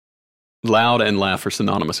Loud and laugh are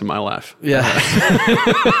synonymous in my life. Yeah.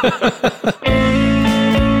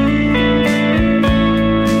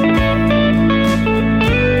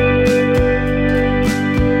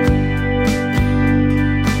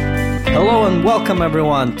 Hello and welcome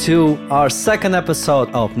everyone to our second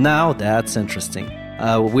episode of Now That's Interesting.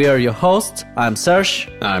 We are your hosts. I'm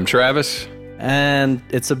Serge. I'm Travis. And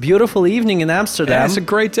it's a beautiful evening in Amsterdam. Yeah, it's a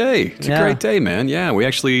great day. It's a great day, man. Yeah,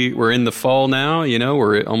 we're in the fall now,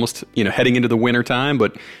 we're almost, heading into the winter time,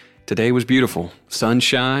 but today was beautiful.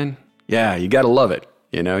 Sunshine. Yeah, you got to love it.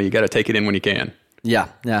 You got to take it in when you can. Yeah.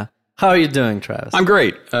 How are you doing, Travis? I'm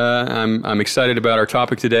great. I'm excited about our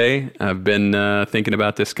topic today. I've been thinking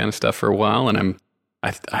about this kind of stuff for a while, and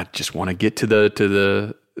I just want to get to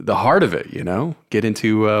the heart of it, get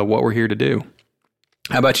into what we're here to do.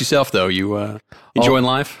 How about yourself, though? You enjoying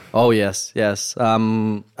life? Oh, yes.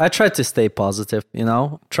 I try to stay positive,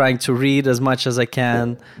 trying to read as much as I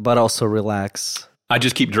can, but also relax. I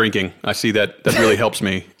just keep drinking. I see that really helps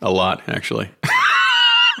me a lot, actually.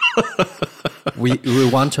 We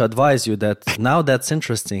want to advise you that Now That's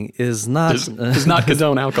Interesting does not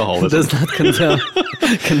condone alcoholism. Does not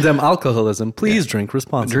condemn alcoholism. Please drink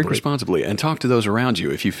responsibly. Drink responsibly and talk to those around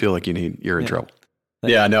you if you feel like you're in trouble.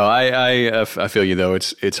 Yeah, no, I feel you though.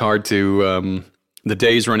 It's hard to the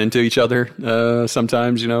days run into each other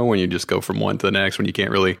sometimes. When you just go from one to the next, when you can't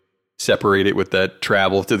really separate it with that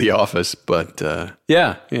travel to the office. But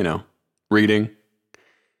reading,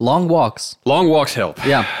 long walks help.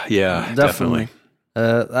 Yeah, definitely.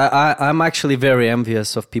 I'm actually very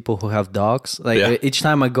envious of people who have dogs. Each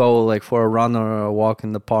time I go for a run or a walk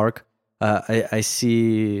in the park, I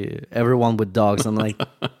see everyone with dogs. I'm like,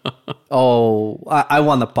 I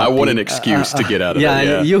want a puppy. I want an excuse to get out of it.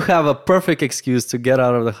 Yeah, you have a perfect excuse to get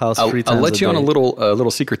out of the house 3 times a day. I'll let you on a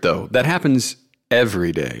little secret, though. That happens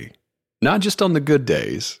every day. Not just on the good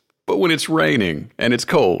days, but when it's raining and it's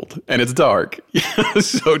cold and it's dark.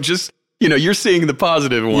 So just, you're seeing the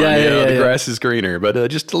positive one. The grass is greener.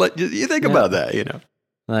 But just to let you think about that,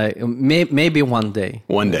 Maybe one day.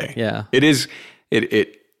 One day. Yeah. It is,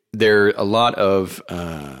 there are a lot of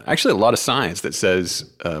science that says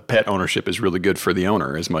pet ownership is really good for the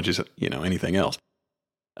owner as much as, anything else.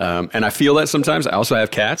 And I feel that sometimes. I also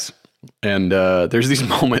have cats. And there's these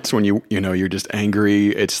moments when you're just angry.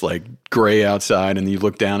 It's like gray outside and you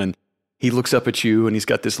look down and he looks up at you and he's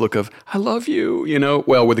got this look of, I love you,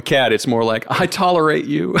 Well, with a cat, it's more like, I tolerate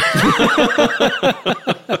you.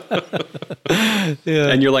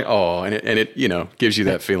 And you're like, oh, and it gives you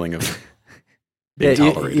that feeling of being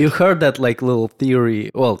tolerated. You heard that little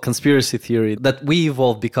theory, conspiracy theory, that we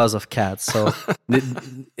evolved because of cats. So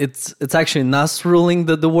it's actually us ruling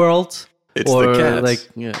the world. It's the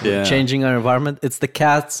cats. Changing our environment. It's the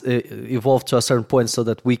cats evolved to a certain point so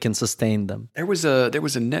that we can sustain them. There was a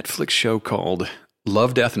Netflix show called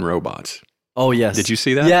Love, Death, and Robots. Oh, yes. Did you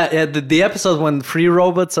see that? Yeah. The episode when 3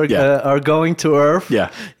 robots are going to Earth.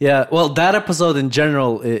 Yeah. Well, that episode in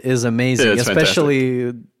general is amazing, especially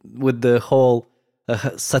fantastic. With the whole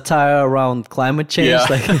satire around climate change.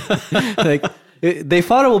 Yeah. They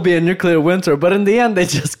thought it would be a nuclear winter, but in the end, they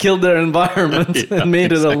just killed their environment and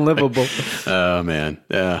made it unlivable. Oh, man.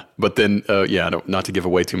 Yeah. But then, not to give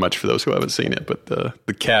away too much for those who haven't seen it, but the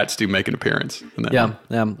cats do make an appearance in that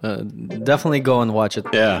one. Yeah. Definitely go and watch it.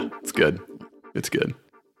 Yeah, it's good. It's good.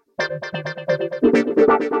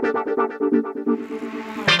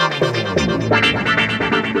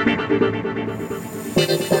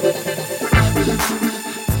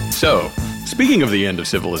 So, speaking of the end of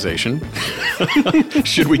civilization,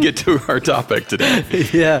 should we get to our topic today?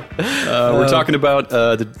 Yeah. We're talking about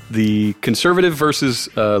the conservative versus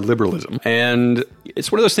liberalism. And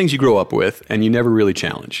it's one of those things you grow up with and you never really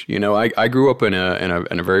challenge. I grew up in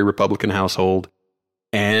a very Republican household,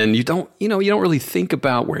 and you don't really think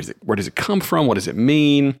about where does it come from? What does it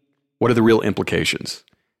mean? What are the real implications?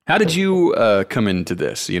 How did you come into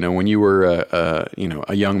this, when you were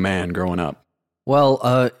a young man growing up?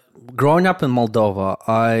 Well, growing up in Moldova,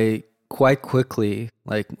 I quite quickly,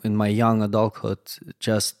 in my young adulthood,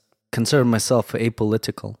 just considered myself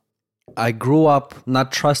apolitical. I grew up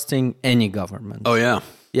not trusting any government. Oh, yeah.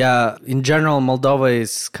 Yeah, in general, Moldova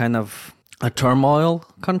is kind of a turmoil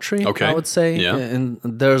country, okay. I would say. Yeah. And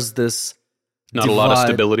there's this Not divide. A lot of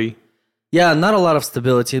stability. Yeah, not a lot of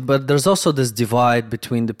stability, but there's also this divide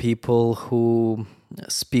between the people who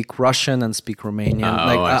speak Russian and speak Romanian.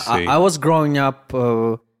 I see. I was growing up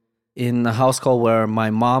in a household where my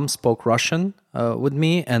mom spoke Russian with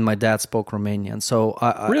me and my dad spoke Romanian. So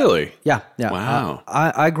really? Yeah. Wow.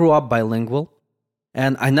 I grew up bilingual,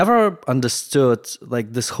 and I never understood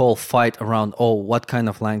like this whole fight around, what kind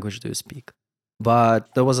of language do you speak? But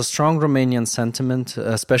there was a strong Romanian sentiment,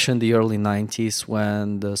 especially in the early 90s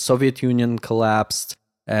when the Soviet Union collapsed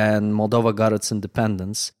and Moldova got its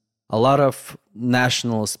independence. A lot of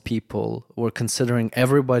nationalist people were considering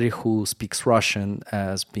everybody who speaks Russian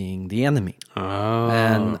as being the enemy. Oh,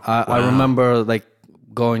 and I remember like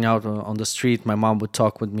going out on the street, my mom would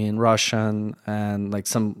talk with me in Russian, and like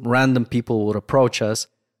some random people would approach us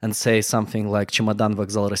and say something like "Чемодан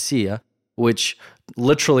вокзал Россия," which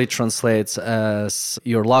literally translates as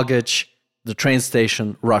 "your luggage, the train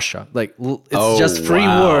station, Russia." Like it's just three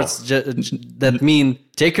words that mean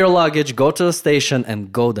take your luggage, go to the station,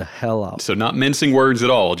 and go the hell out. So not mincing words at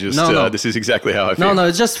all. Just no. This is exactly how I feel. No,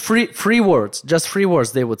 it's just three words. Just 3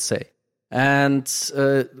 words they would say. And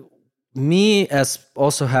me, as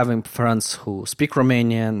also having friends who speak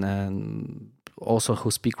Romanian and also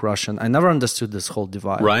who speak Russian, I never understood this whole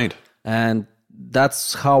divide. Right. And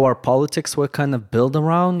that's how our politics were kind of built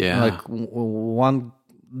around. Yeah. Like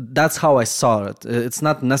that's how I saw it. It's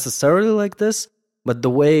not necessarily like this, but the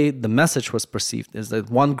way the message was perceived is that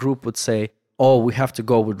one group would say, oh, we have to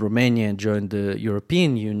go with Romania and join the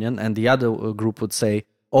European Union. And the other group would say,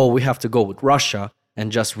 oh, we have to go with Russia and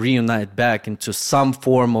just reunite back into some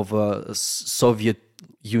form of a Soviet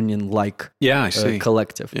Union-like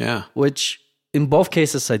collective. Yeah. Which in both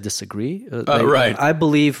cases I disagree. Right. I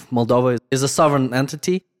believe Moldova is a sovereign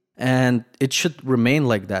entity and it should remain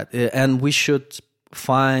like that. And we should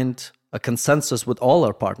find a consensus with all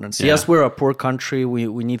our partners. Yeah. Yes, we're a poor country.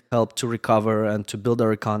 We need help to recover and to build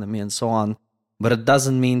our economy and so on. But it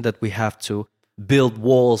doesn't mean that we have to build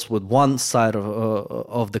walls with one side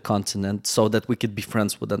of the continent so that we could be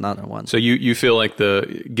friends with another one. So you feel like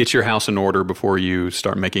get your house in order before you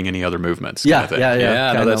start making any other movements. Yeah.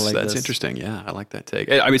 No, that's interesting. Yeah, I like that take.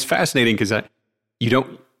 I mean, it's fascinating because you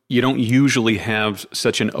don't usually have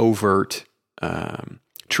such an overt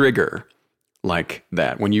trigger like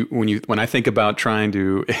that. When I think about trying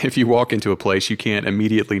to, if you walk into a place, you can't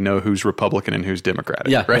immediately know who's Republican and who's Democratic.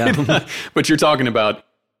 Yeah, right. Yeah. But you're talking about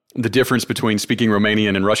the difference between speaking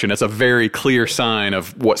Romanian and Russian. That's a very clear sign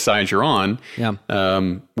of what side you're on. Yeah.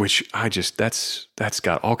 Which that's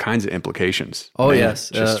got all kinds of implications. Oh, man, yes.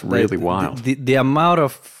 Just really wild. The amount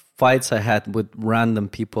of fights I had with random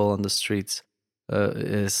people on the streets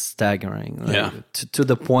is staggering. To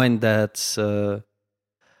the point that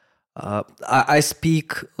I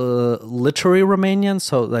speak literary Romanian,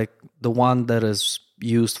 so like the one that is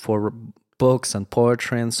used for books and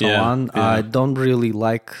poetry and so on. Yeah. I don't really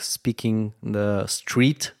like speaking the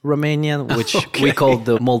street Romanian, which we call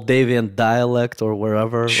the Moldavian dialect or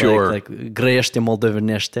wherever. Sure. Like grește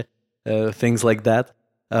moldovenește, things like that.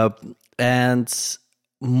 And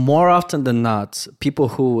more often than not, people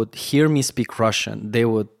who would hear me speak Russian, they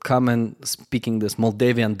would come in speaking this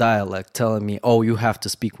Moldavian dialect, telling me, oh, you have to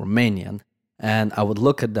speak Romanian. And I would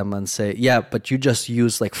look at them and say, yeah, but you just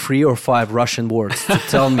used like 3 or 5 Russian words to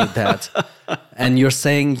tell me that. And you're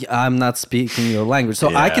saying I'm not speaking your language.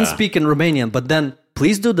 So I can speak in Romanian, but then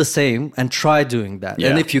please do the same and try doing that. Yeah.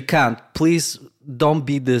 And if you can't, please don't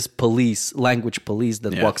be this language police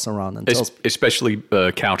that walks around and tells people. Especially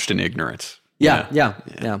couched in ignorance. Yeah.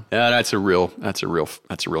 That's a real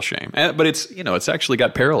shame. But it's actually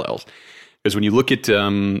got parallels, because when you look at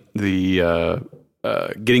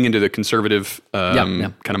getting into the conservative kind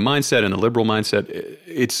of mindset and the liberal mindset,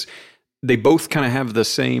 they both kind of have the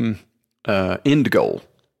same end goal,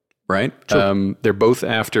 right? They're both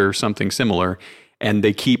after something similar, and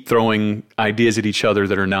they keep throwing ideas at each other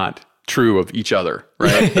that are not true of each other,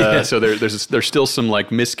 right? So there's still some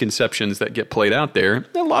like misconceptions that get played out there.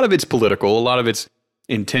 A lot of it's political, a lot of it's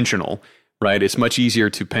intentional, right? It's much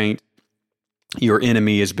easier to paint your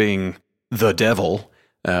enemy as being the devil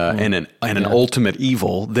and an ultimate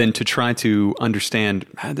evil than to try to understand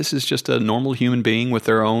this is just a normal human being with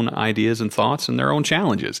their own ideas and thoughts and their own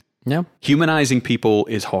challenges. Yeah, humanizing people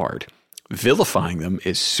is hard. Vilifying them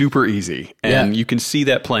is super easy, and you can see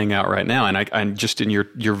that playing out right now. And I just in your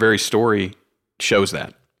very story shows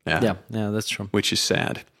that. Yeah, that's true. Which is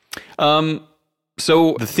sad.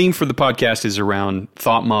 So the theme for the podcast is around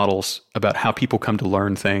thought models about how people come to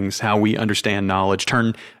learn things, how we understand knowledge,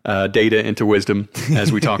 turn data into wisdom,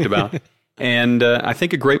 as we talked about. And I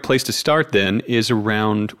think a great place to start then is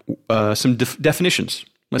around some definitions.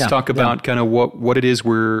 Let's talk about kind of what it is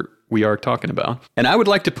we are talking about. And I would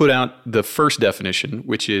like to put out the first definition,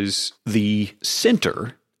 which is the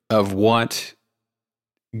center of what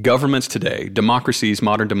governments today, democracies,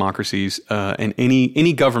 modern democracies, and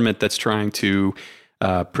any government that's trying to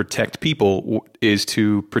protect people is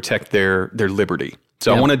to protect their liberty.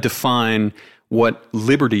 So I want to define what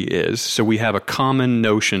liberty is, so we have a common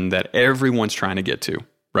notion that everyone's trying to get to,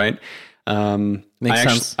 right? Makes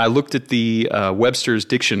sense. I looked at the Webster's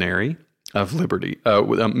Dictionary of Liberty.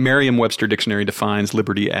 Merriam-Webster Dictionary defines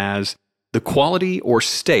liberty as the quality or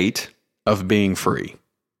state of being free.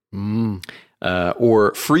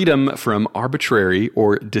 Or freedom from arbitrary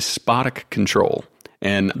or despotic control.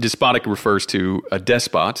 And despotic refers to a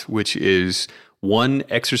despot, which is one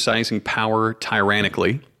exercising power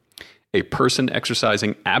tyrannically, a person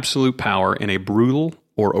exercising absolute power in a brutal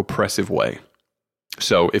or oppressive way.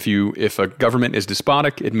 So if a government is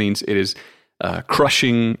despotic, it means it is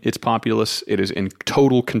crushing its populace. It is in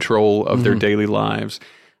total control of their daily lives.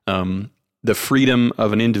 The freedom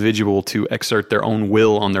of an individual to exert their own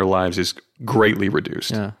will on their lives is greatly reduced.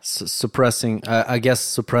 Yeah, suppressing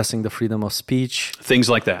the freedom of speech, things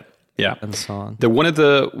like that. Yeah, and so on. One of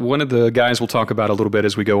the guys we'll talk about a little bit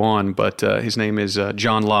as we go on, but his name is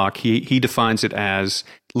John Locke. He defines it as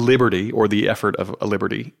liberty, or the effort of a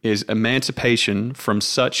liberty, is emancipation from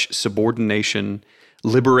such subordination,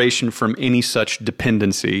 liberation from any such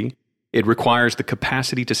dependency. It requires the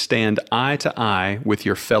capacity to stand eye to eye with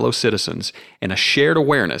your fellow citizens and a shared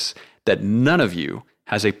awareness that none of you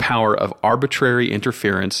has a power of arbitrary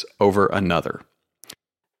interference over another.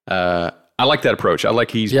 I like that approach. I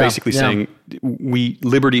like he's basically saying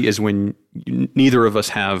liberty is when neither of us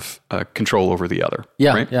have control over the other.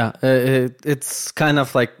 Yeah, right? Yeah. It's kind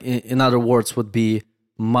of like, in other words, would be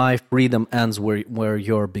my freedom ends where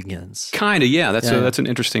your begins. Kind of, yeah. That's an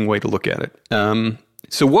interesting way to look at it.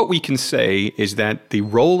 So what we can say is that the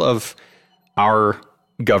role of our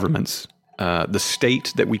governments, the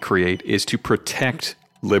state that we create, is to protect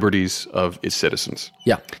liberties of its citizens.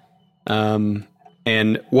 Yeah.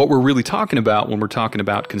 And what we're really talking about when we're talking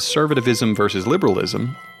about conservatism versus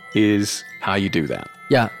liberalism is how you do that.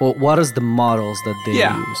 Yeah. Well, what is the models that they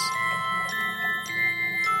use?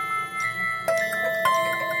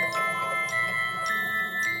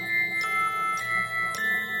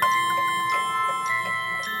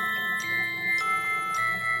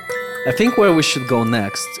 I think where we should go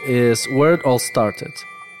next is where it all started.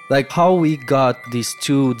 Like how we got these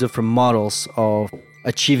two different models of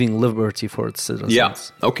achieving liberty for its citizens. Yeah.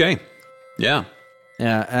 Okay. Yeah.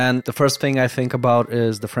 Yeah. And the first thing I think about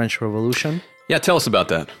is the French Revolution. Yeah. Tell us about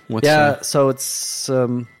that. So it's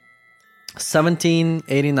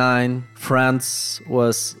 1789. France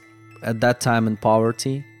was at that time in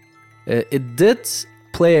poverty. It did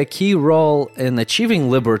play a key role in achieving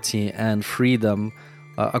liberty and freedom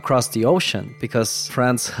across the ocean, because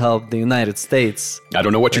France helped the United States. I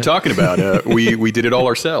don't know what you're talking about. We did it all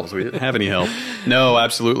ourselves. We didn't have any help. No,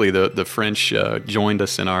 absolutely. The French joined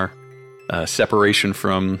us in our separation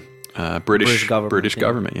from British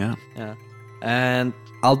government. Yeah. And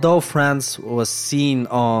although France was seen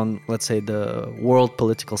on, let's say, the world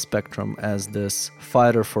political spectrum as this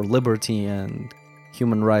fighter for liberty and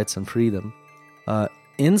human rights and freedom,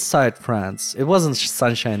 inside France, it wasn't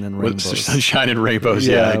sunshine and rainbows. Sunshine and rainbows,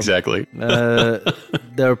 yeah exactly.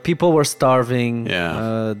 People were starving.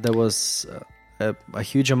 Yeah. There was a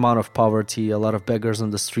huge amount of poverty, a lot of beggars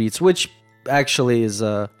on the streets, which actually is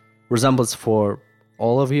a resemblance for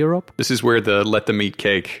all of Europe. This is where the "let them eat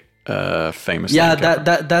cake" famous. Yeah,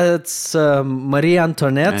 that's Marie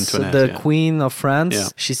Antoinette, the Queen of France. Yeah.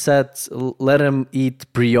 She said, "Let them eat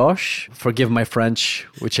brioche." Forgive my French,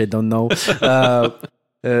 which I don't know.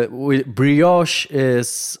 Brioche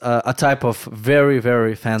is a type of very,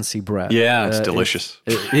 very fancy bread. Yeah, it's delicious.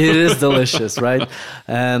 It is delicious, right?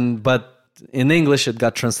 But in English, it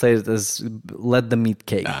got translated as "let them eat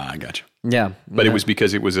cake." I gotcha. Yeah, but it was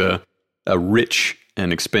because it was a rich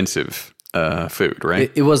and expensive food,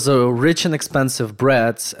 right? It was a rich and expensive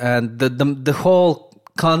bread, and the whole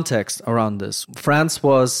context around this, France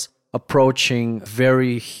was approaching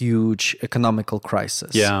very huge economical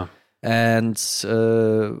crisis. Yeah. And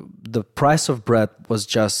the price of bread was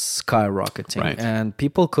just skyrocketing, right. And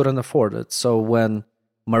people couldn't afford it. So when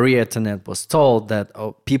Marie Antoinette was told that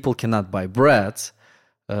people cannot buy bread,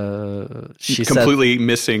 she completely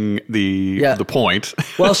missing the point.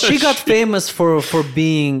 Well, she got famous for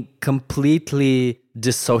being completely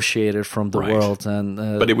dissociated from the world, and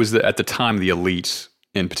but it was at the time the elites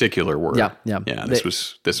in particular were. Yeah.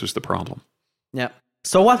 This was the problem. Yeah.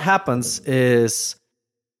 So what happens is,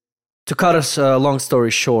 to cut us a long story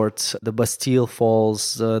short, the Bastille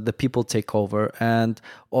falls, the people take over, and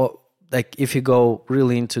if you go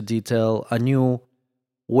really into detail, a new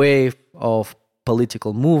wave of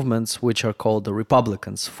political movements, which are called the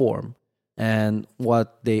Republicans, form. And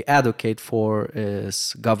what they advocate for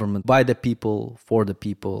is government by the people, for the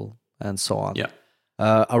people, and so on. Yeah.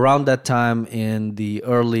 Around that time, in the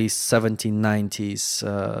early 1790s,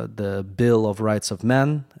 the Bill of Rights of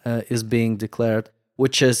Men is being declared,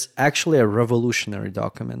 which is actually a revolutionary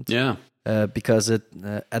document. Yeah. Because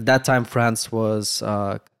at that time France was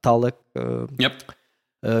Catholic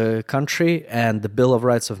country, and the Bill of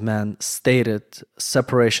Rights of Man stated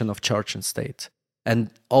separation of church and state, and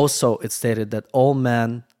also it stated that all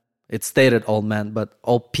men, but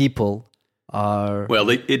all people are. Well,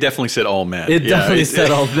 it definitely said all men. It definitely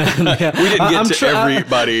said all men. Yeah. We didn't get to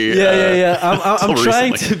everybody.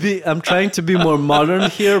 I'm trying to be more modern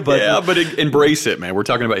here, but but embrace it, man. We're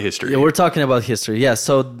talking about history. Yeah, we're talking about history. Yeah.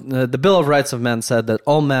 So the Bill of Rights of Man said that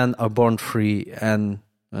all men are born free and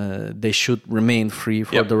they should remain free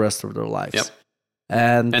for the rest of their lives. Yep.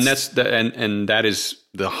 And that's that is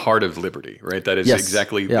the heart of liberty, right? That is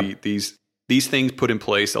exactly these things put in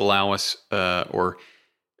place allow us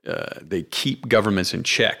they keep governments in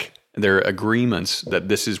check. They're agreements that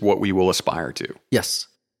this is what we will aspire to. Yes.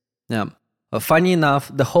 Yeah. Funny enough,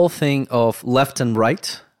 the whole thing of left and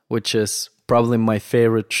right, which is probably my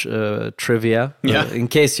favorite trivia. In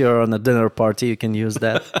case you're on a dinner party, you can use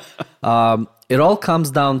that. It all comes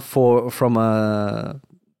down from a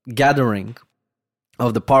gathering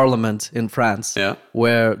of the parliament in France,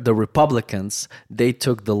 where the Republicans, they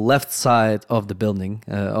took the left side of the building,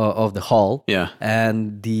 of the hall,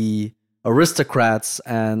 and the aristocrats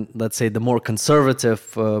and, let's say, the more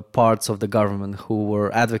conservative parts of the government who were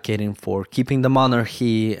advocating for keeping the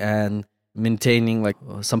monarchy and maintaining like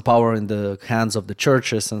some power in the hands of the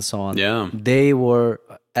churches and so on, they were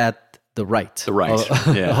at the right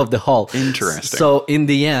of the hall. Interesting. So in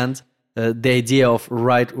the end, the idea of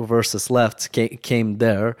right versus left came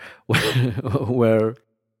there, where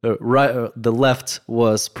the left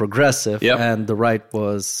was progressive and the right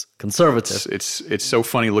was conservative. It's so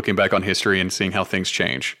funny looking back on history and seeing how things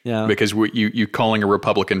change. Yeah. Because you calling a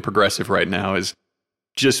Republican progressive right now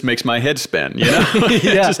just makes my head spin. You know, it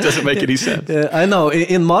just doesn't make any sense. I know.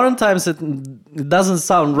 In modern times, it doesn't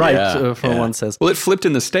sound right. One says. Well, it flipped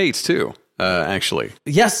in the States too. Actually,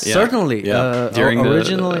 yes, certainly. During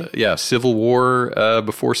originally, Civil War,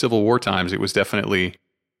 before Civil War times, it was definitely.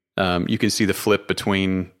 You can see the flip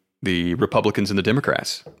between the Republicans and the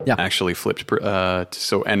Democrats. Yeah, actually flipped.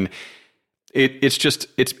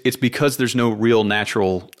 It's because there's no real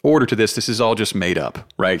natural order to this. This is all just made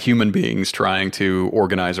up, right? Human beings trying to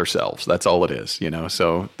organize ourselves. That's all it is, you know.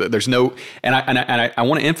 So there's no, and I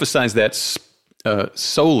want to emphasize that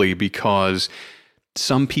solely because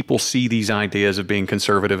some people see these ideas of being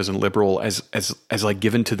conservative and liberal as like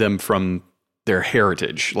given to them from their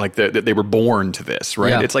heritage, like that they were born to this,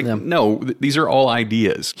 right? Yeah, it's like, no, these are all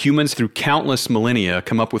ideas. Humans through countless millennia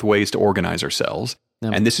come up with ways to organize ourselves.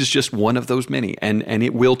 Yeah. And this is just one of those many, and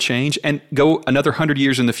it will change and go another 100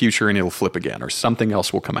 years in the future, and it'll flip again, or something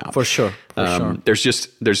else will come out. For sure.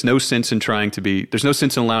 There's no sense in there's no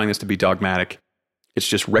sense in allowing this to be dogmatic. It's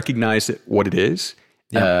just recognize what it is,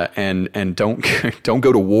 and don't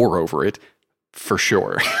go to war over it, for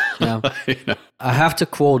sure. Yeah. You know? I have to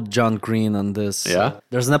quote John Green on this. Yeah.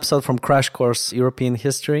 There's an episode from Crash Course European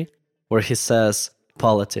History where he says,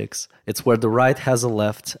 politics, it's where the right has a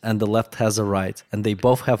left and the left has a right, and they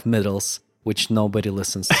both have middles, which nobody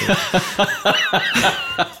listens to.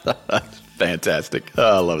 That's fantastic.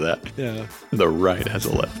 Oh, I love that. Yeah. The right has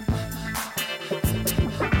a left.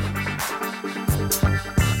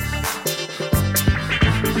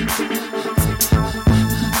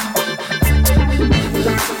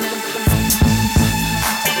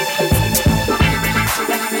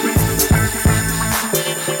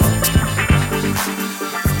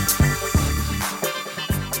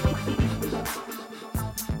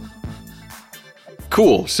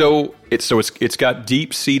 Cool. So it's got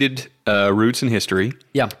deep-seated roots in history.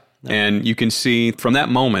 Yeah. And you can see from that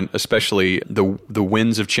moment, especially the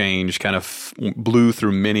winds of change kind of blew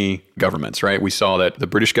through many governments, right? We saw that the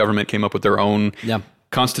British government came up with their own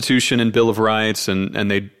constitution and Bill of Rights, and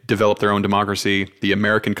they developed their own democracy. The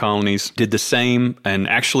American colonies did the same, and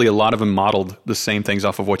actually a lot of them modeled the same things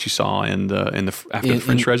off of what you saw after the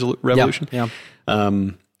French Revolution. Yeah.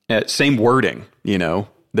 Same wording, you know.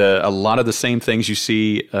 A lot of the same things you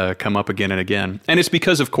see come up again and again. And it's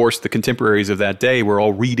because, of course, the contemporaries of that day were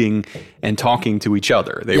all reading and talking to each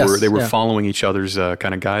other. They were following each other's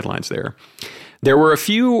kind of guidelines there. There were a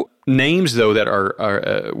few names, though, that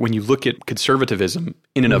are when you look at conservatism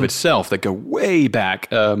in and of itself, that go way back.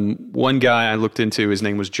 One guy I looked into, his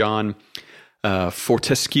name was John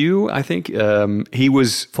Fortescue, I think. He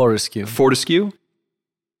was... Fortescue.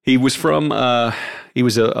 He was from... he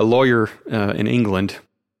was a lawyer in England.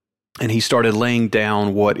 And he started laying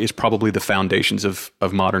down what is probably the foundations of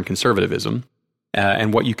modern conservatism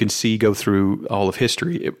and what you can see go through all of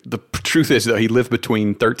history. The truth is, though, he lived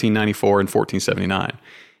between 1394 and 1479.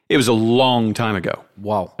 It was a long time ago.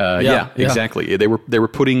 Wow. Yeah, exactly. They were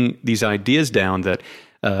putting these ideas down that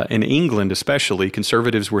in England, especially,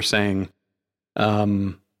 conservatives were saying,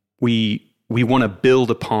 we want to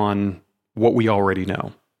build upon what we already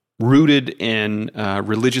know, rooted in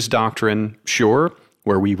religious doctrine, sure,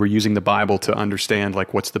 where we were using the Bible to understand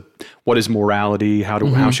like what is morality,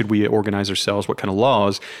 how should we organize ourselves, what kind of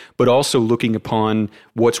laws, but also looking upon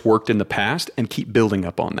what's worked in the past and keep building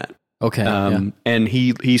up on that. Okay. And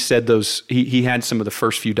he said he had some of the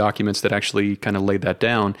first few documents that actually kind of laid that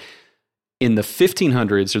down. In the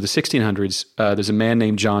 1500s or the 1600s, there's a man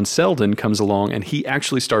named John Selden comes along, and he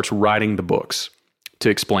actually starts writing the books to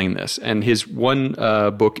explain this. And his one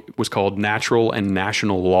book was called Natural and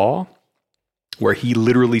National Law, where he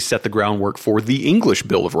literally set the groundwork for the English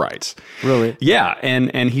Bill of Rights. Really? Yeah,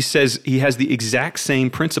 and he says he has the exact same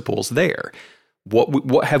principles there.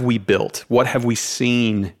 What have we built? What have we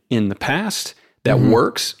seen in the past that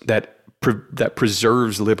works, that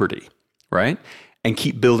preserves liberty, right? And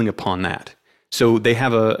keep building upon that. So they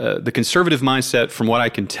have the conservative mindset, from what I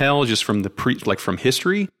can tell, just from from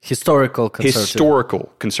history. Historical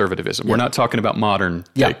conservatism. Yeah. We're not talking about modern.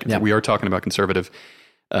 We are talking about conservative.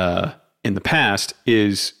 In the past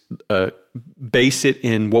is base it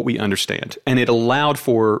in what we understand. And it allowed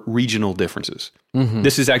for regional differences.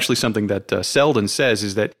 This is actually something that Selden says,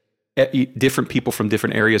 is that different people from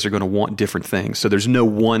different areas are going to want different things. So there's no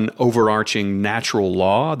one overarching natural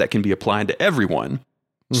law that can be applied to everyone.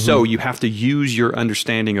 So you have to use your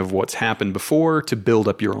understanding of what's happened before to build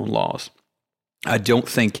up your own laws. I don't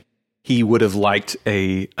think he would have liked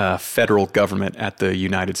a federal government at the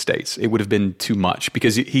United States. It would have been too much,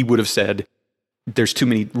 because he would have said there's too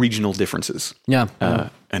many regional differences. Yeah.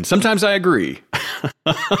 And sometimes I agree.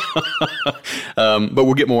 But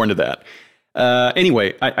we'll get more into that.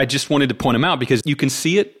 Anyway, I just wanted to point him out because you can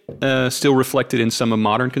see it still reflected in some of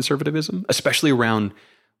modern conservatism, especially around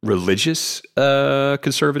religious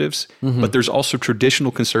conservatives, but there's also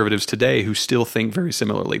traditional conservatives today who still think very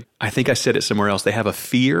similarly. I think I said it somewhere else. They have a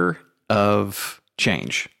fear of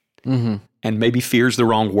change, and maybe fear is the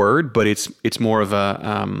wrong word, but it's more of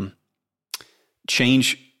a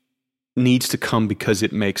change needs to come because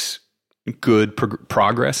it makes good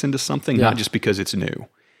progress into something, not just because it's new.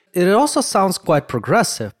 It also sounds quite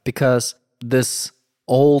progressive, because this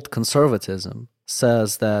old conservatism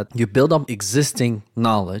says that you build up existing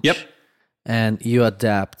knowledge, and you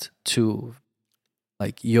adapt to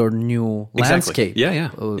like your new landscape.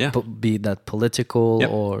 Be that political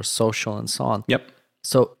or social and so on.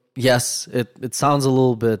 So yes, it sounds a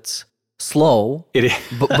little bit slow,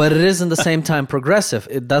 but it is in the same time progressive.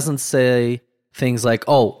 It doesn't say things like,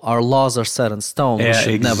 "Oh, our laws are set in stone. We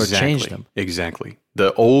should never change them." Exactly.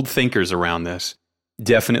 The old thinkers around this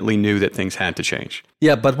definitely knew that things had to change.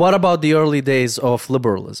 Yeah, but what about the early days of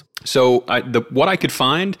liberalism? So what I could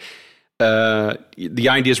find, the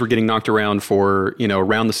ideas were getting knocked around for,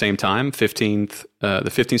 around the same time, the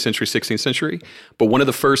 15th century, 16th century. But one of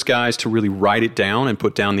the first guys to really write it down and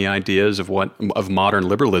put down the ideas of modern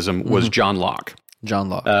liberalism was John Locke. John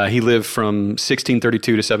Locke. He lived from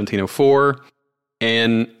 1632 to 1704.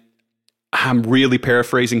 And I'm really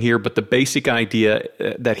paraphrasing here, but the basic idea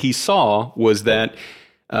that he saw was that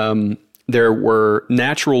there were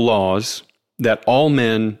natural laws that all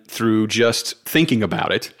men, through just thinking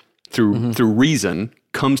about it, through reason,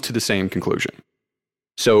 comes to the same conclusion.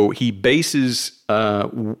 So he bases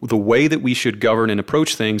the way that we should govern and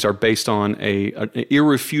approach things are based on an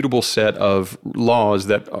irrefutable set of laws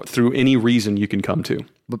that through any reason you can come to.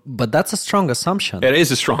 But that's a strong assumption. It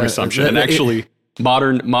is a strong assumption. And actually,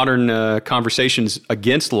 modern conversations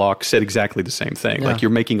against Locke said exactly the same thing. Like,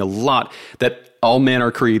 you're making a lot that all men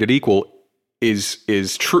are created equal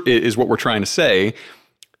is true, is what we're trying to say,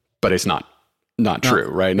 but it's not true,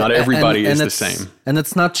 right? Not everybody is the same. And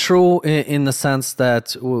it's not true in the sense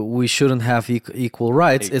that we shouldn't have equal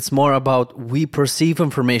rights. It's more about we perceive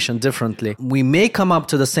information differently. We may come up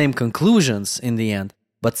to the same conclusions in the end,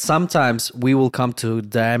 but sometimes we will come to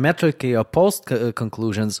diametrically opposed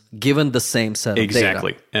conclusions given the same set of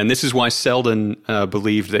Exactly. data. And this is why Selden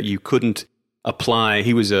believed that you couldn't apply.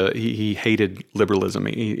 He hated liberalism.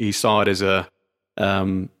 He saw it as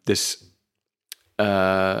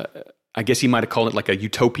I guess he might have called it like a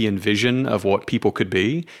utopian vision of what people could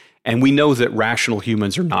be. And we know that rational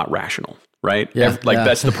humans are not rational, right?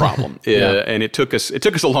 That's the problem. And it took us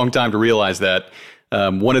a long time to realize that.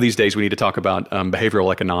 One of these days we need to talk about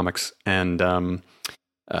behavioral economics and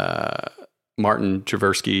Martin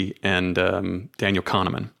Tversky and Daniel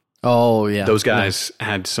Kahneman. Oh, yeah. Those guys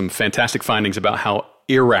had some fantastic findings about how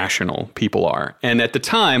irrational people are. And at the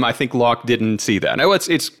time, I think Locke didn't see that. Now,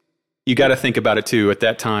 it's you got to think about it too. At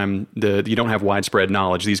that time, you don't have widespread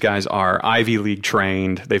knowledge. These guys are Ivy League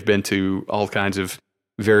trained. They've been to all kinds of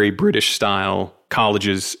very British style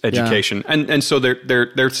colleges, education, and so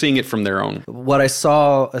they're seeing it from their own. What I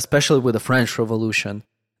saw, especially with the French Revolution,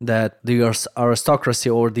 that the aristocracy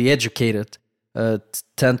or the educated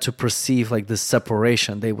tend to perceive like this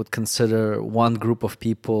separation. They would consider one group of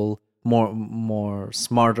people more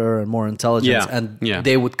smarter and more intelligent, and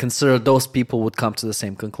they would consider those people would come to the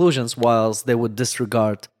same conclusions, whilst they would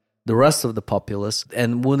disregard the rest of the populace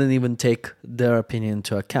and wouldn't even take their opinion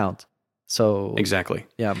into account. So exactly.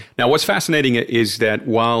 Yeah. Now, what's fascinating is that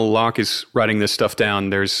while Locke is writing this stuff down,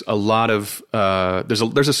 there's a lot of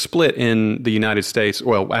there's a split in the United States.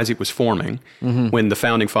 Well, as it was forming, when the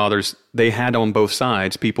founding fathers, they had on both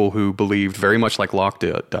sides people who believed very much like Locke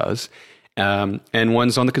does, and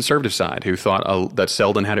ones on the conservative side who thought that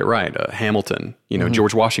Selden had it right. Hamilton,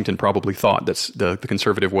 George Washington probably thought that the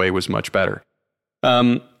conservative way was much better.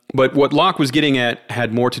 But what Locke was getting at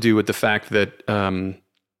had more to do with the fact that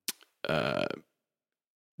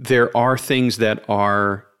there are things that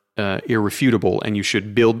are irrefutable, and you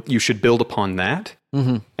should build upon that.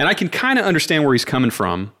 And I can kind of understand where he's coming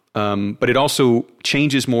from, but it also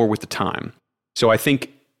changes more with the time. So I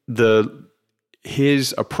think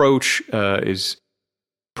his approach is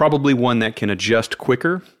probably one that can adjust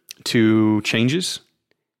quicker to changes,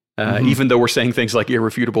 even though we're saying things like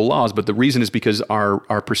irrefutable laws. But the reason is because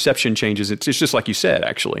our perception changes. It's just like you said,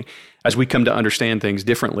 actually. As we come to understand things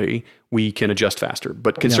differently, we can adjust faster.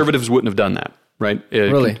 But conservatives wouldn't have done that, right?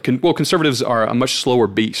 Really? Conservatives are a much slower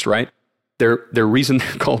beast, right? Their reason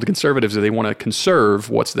they're called conservatives is they want to conserve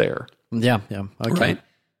what's there. Yeah. Okay.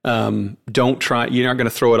 Right? Don't try. You're not going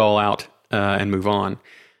to throw it all out and move on.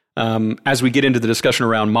 As we get into the discussion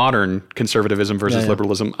around modern conservatism versus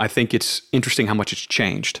liberalism, I think it's interesting how much it's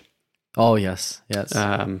changed. Oh, yes.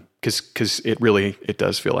 Because it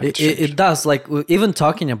does feel like it does. Like, even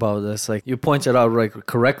talking about this, like you pointed out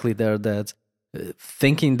correctly there, that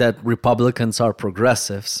thinking that Republicans are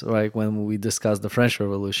progressives, right, when we discussed the French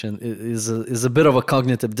Revolution, is a bit of a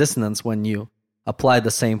cognitive dissonance when you apply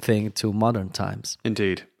the same thing to modern times.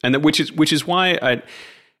 Indeed. And which is why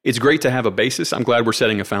it's great to have a basis. I'm glad we're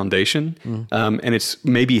setting a foundation. And it's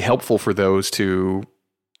maybe helpful for those to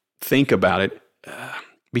think about it,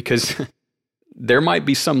 because there might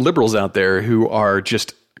be some liberals out there who are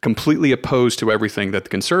just completely opposed to everything that the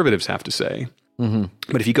conservatives have to say.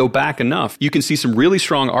 But if you go back enough, you can see some really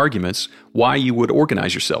strong arguments why you would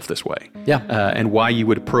organize yourself this way. And why you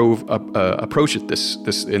would approach it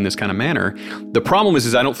this in this kind of manner. The problem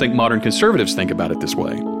is I don't think modern conservatives think about it this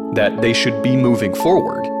way, that they should be moving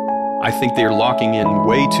forward. I think they're locking in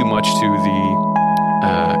way too much to the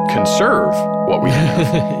conserve what we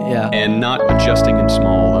have and not adjusting in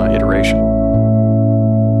small iteration.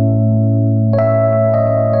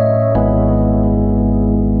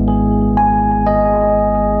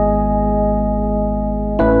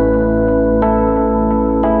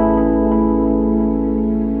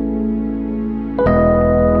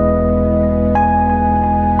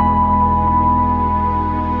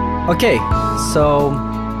 Okay, so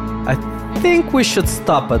I think we should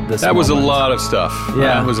stop at this. That was a lot of stuff.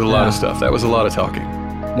 Yeah, that was a lot of stuff. That was a lot of talking.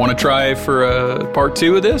 Want to try for part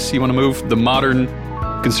 2 of this? You want to move the modern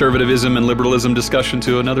conservatism and liberalism discussion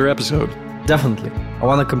to another episode? Definitely. I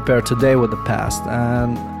want to compare today with the past,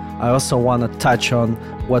 and I also want to touch on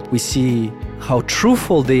what we see, how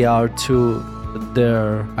truthful they are to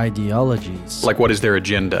their ideologies. Like, what is their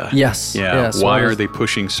agenda? Yes. Yeah. Yes. Why are they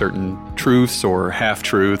pushing certain truths or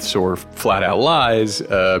half-truths or flat-out lies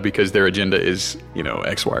because their agenda is,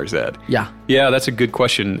 X, Y, or Z? Yeah. Yeah, that's a good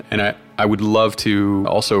question. And I would love to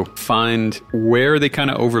also find where they kind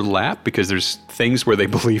of overlap, because there's things where they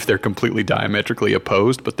believe they're completely diametrically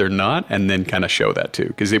opposed, but they're not, and then kind of show that too.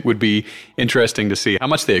 Because it would be interesting to see how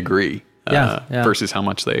much they agree versus how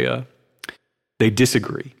much they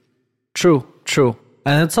disagree. True.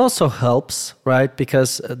 And it also helps, right?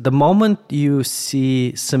 Because the moment you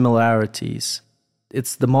see similarities,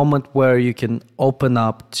 it's the moment where you can open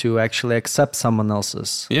up to actually accept someone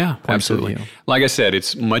else's point of view. Like I said,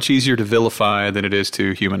 it's much easier to vilify than it is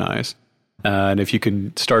to humanize. And if you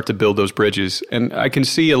can start to build those bridges, and I can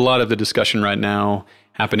see a lot of the discussion right now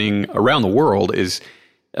happening around the world is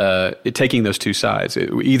taking those two sides.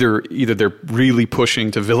 Either they're really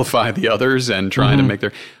pushing to vilify the others and trying to make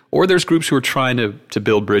or there's groups who are trying to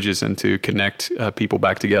build bridges and to connect people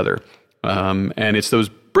back together. And it's those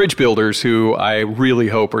bridge builders who I really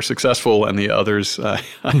hope are successful, and the others I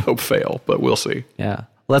hope fail, but we'll see. Yeah.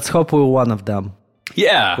 Let's hope we're one of them.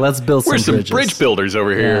 Yeah. Let's build some bridges. We're some bridge builders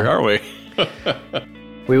over here, aren't we?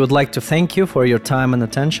 We would like to thank you for your time and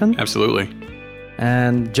attention. Absolutely.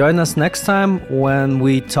 And join us next time when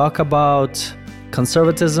we talk about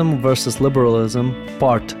conservatism versus liberalism,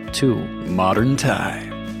 part 2. Modern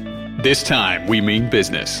time. This time we mean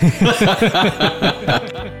business.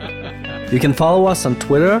 You can follow us on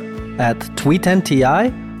Twitter at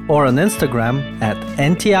TweetNTI or on Instagram at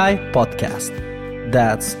NTI Podcast.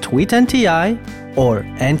 That's TweetNTI or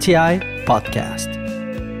NTI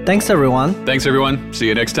Podcast. Thanks, everyone. Thanks, everyone. See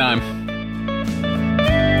you next time.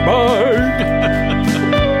 Bye.